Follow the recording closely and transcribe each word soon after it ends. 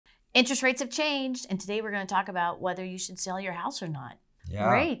Interest rates have changed, and today we're going to talk about whether you should sell your house or not. Yeah.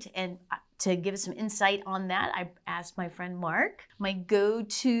 Great. And to give us some insight on that, I asked my friend Mark, my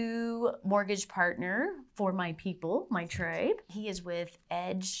go-to mortgage partner for my people, my tribe. He is with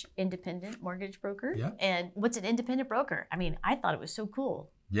Edge Independent Mortgage Broker. Yeah. And what's an independent broker? I mean, I thought it was so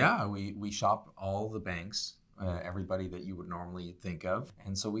cool. Yeah, we shop all the banks, everybody that you would normally think of.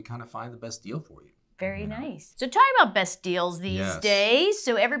 And so we kind of find the best deal for you. Very nice. So talking about best deals these days.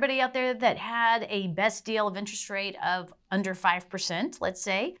 So everybody out there that had a best deal of interest rate of under 5%, let's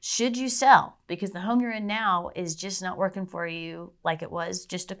say, should you sell? Because the home you're in now is just not working for you like it was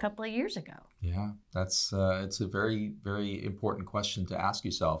just a couple of years ago. Yeah, that's it's a very, very important question to ask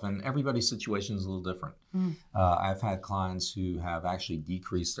yourself. And everybody's situation is a little different. I've had clients who have actually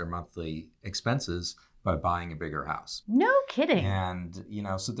decreased their monthly expenses by buying a bigger house. No kidding. And,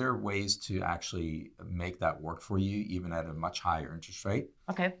 so there are ways to actually make that work for you, even at a much higher interest rate.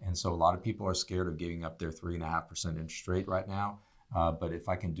 Okay. And so a lot of people are scared of giving up their 3.5% interest rate right now. But if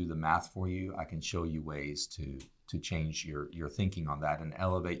I can do the math for you, I can show you ways to change your thinking on that and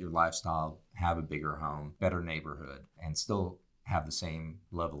elevate your lifestyle, have a bigger home, better neighborhood, and still have the same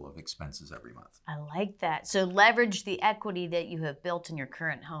level of expenses every month. I like that. So leverage the equity that you have built in your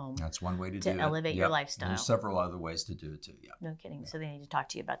current home. That's one way to do it. To elevate your lifestyle. There's several other ways to do it too. Yeah. No kidding. So they need to talk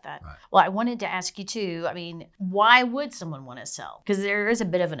to you about that. Right. Well, I wanted to ask you too, I mean, why would someone want to sell? Because there is a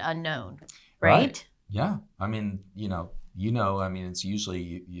bit of an unknown, right? Yeah. I mean, it's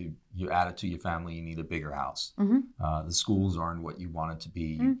usually you add it to your family, you need a bigger house. The schools aren't what you want it to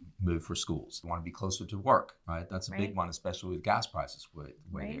be. You move for schools. You want to be closer to work, right? That's a big one, especially with gas prices the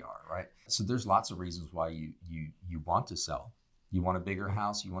way they are, right? So there's lots of reasons why you want to sell. You want a bigger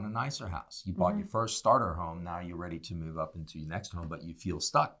house, you want a nicer house. You bought your first starter home, now you're ready to move up into your next home, but you feel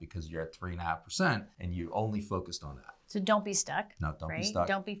stuck because you're at 3.5% and you only focused on that. So don't be stuck. No, don't be stuck.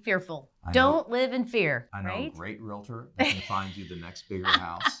 Don't be fearful. Don't live in fear. I know right? a great realtor that can find you the next bigger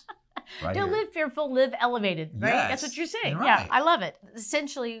house. Don't live fearful, live elevated, right? Yes, That's what you're saying. right. Yeah, I love it.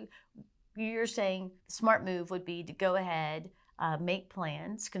 Essentially, you're saying the smart move would be to go ahead, make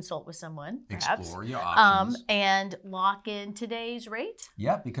plans, consult with someone, perhaps. Explore your options. And lock in today's rate.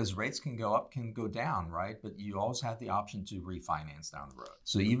 Yeah, because rates can go up, can go down, right? But you always have the option to refinance down the road.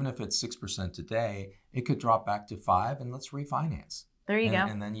 So even if it's 6% today, it could drop back to 5%, and let's refinance. There you go.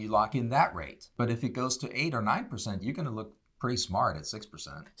 And then you lock in that rate. But if it goes to 8 or 9%, you're going to look pretty smart at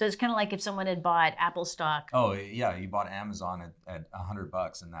 6%. So it's kind of like if someone had bought Apple stock. Oh yeah, you bought Amazon at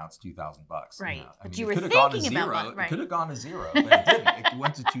 $100 and now it's $2,000. Right, But you were thinking about it could have gone to zero, but it didn't. It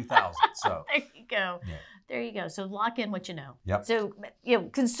went to 2,000. So there you go. Yeah. There you go. So lock in what you know. Yep. So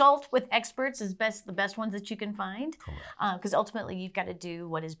consult with experts is the best ones that you can find. Correct. Because ultimately you've got to do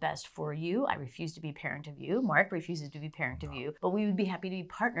what is best for you. I refuse to be parent of you. Mark refuses to be parent of you. But we would be happy to be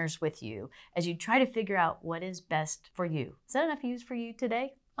partners with you as you try to figure out what is best for you. Is that enough views for you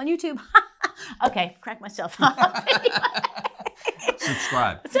today on YouTube? Okay, crack myself up.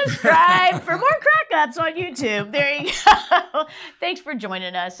 Subscribe for more crack-ups on YouTube. There you go. Thanks for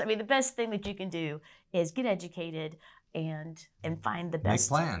joining us. I mean, the best thing that you can do is get educated and find the best.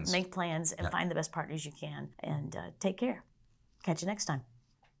 Make plans. Make plans and find the best partners you can. And take care. Catch you next time.